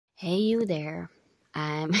Hey, you there.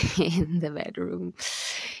 I'm in the bedroom.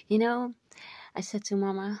 You know, I said to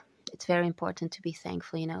Mama, it's very important to be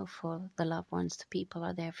thankful, for the loved ones, the people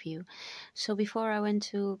are there for you. So before I went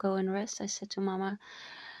to go and rest, I said to Mama,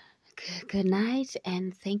 Good night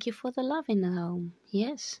and thank you for the love in the home.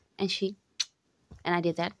 Yes. And I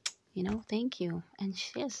did that. Thank you. And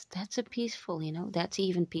yes, that's a peaceful, that's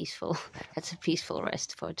even peaceful. That's a peaceful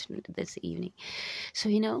rest for this evening.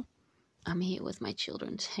 So, I'm here with my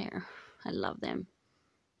children's hair. I love them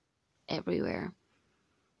everywhere.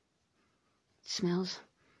 It smells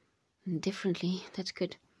differently. That's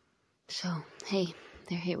good. So, hey,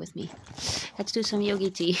 they're here with me. Let's do some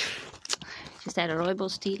yogi tea. Just had a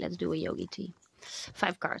rooibos tea. Let's do a yogi tea.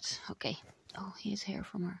 5 cards. Okay. Oh, here's hair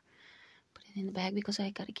from her. Put it in the bag because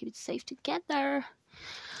I gotta keep it safe together.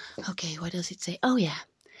 Okay, what does it say? Oh, yeah.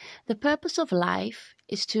 The purpose of life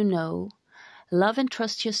is to know, love and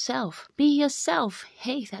trust yourself. Be yourself.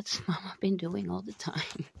 Hey, that's Mama been doing all the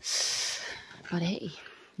time. But hey,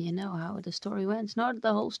 you know how the story went. It's not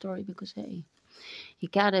the whole story because, hey, you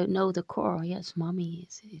gotta know the core. Yes, Mommy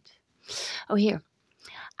is it. Oh, here.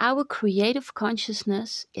 Our creative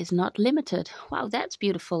consciousness is not limited. Wow, that's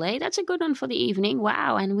beautiful, eh? That's a good one for the evening.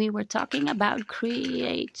 Wow, and we were talking about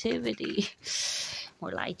creativity.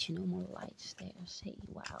 More light, more lights there. Say,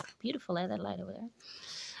 wow, beautiful, eh? That light over there.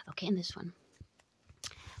 Okay, and this one.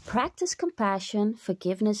 Practice compassion,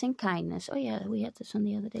 forgiveness, and kindness. Oh, yeah, we had this one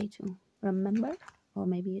the other day, too. Remember? Or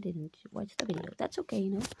maybe you didn't watch the video. That's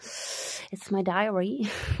okay, It's my diary.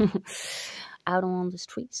 Out on the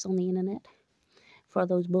streets, on the internet. For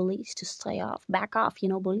those bullies to stay off. Back off,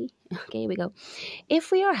 bully. Okay, here we go. If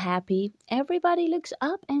we are happy, everybody looks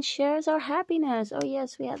up and shares our happiness. Oh,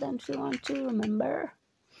 yes, we had them too, remember?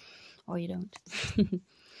 Or you don't.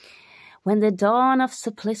 When the dawn of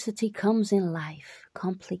simplicity comes in life,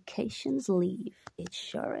 complications leave. It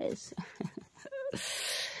sure is.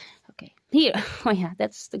 Okay, here. Oh, yeah,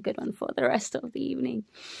 that's the good one for the rest of the evening.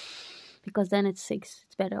 Because then it's 6.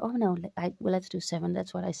 It's better. Oh, no, let's do 7.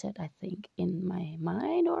 That's what I said, I think, in my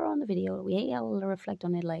mind or on the video. Yeah, I'll reflect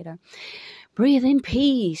on it later. Breathe in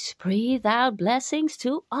peace. Breathe out blessings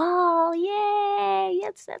to all. Yay!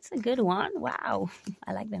 Yes, that's a good one. Wow.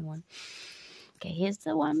 I like that one. Okay, here's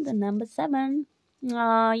the one, the number 7.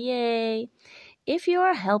 Oh, yay. If you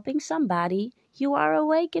are helping somebody, you are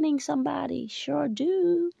awakening somebody. Sure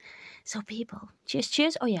do. So people,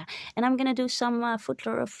 cheers. Oh yeah, and I'm gonna do some foot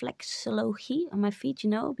reflexology on my feet,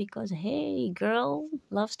 because hey, girl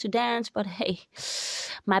loves to dance, but hey,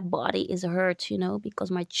 my body is hurt, because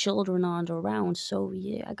my children aren't around. So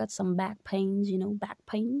yeah, I got some back pains,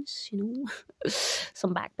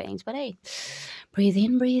 some back pains. But hey, breathe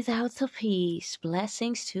in, breathe out the peace.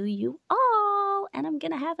 Blessings to you all. And I'm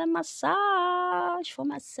gonna have a massage for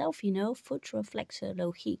myself, foot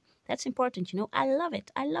reflexology. That's important, I love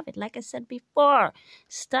it. Like I said before,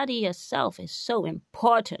 study yourself is so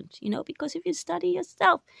important, because if you study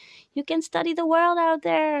yourself, you can study the world out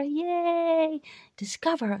there. Yay!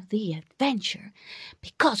 Discover the adventure,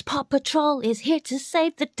 because Paw Patrol is here to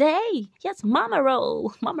save the day. Yes, Mama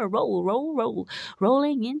roll,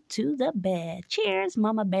 rolling into the bed. Cheers,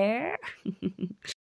 Mama Bear.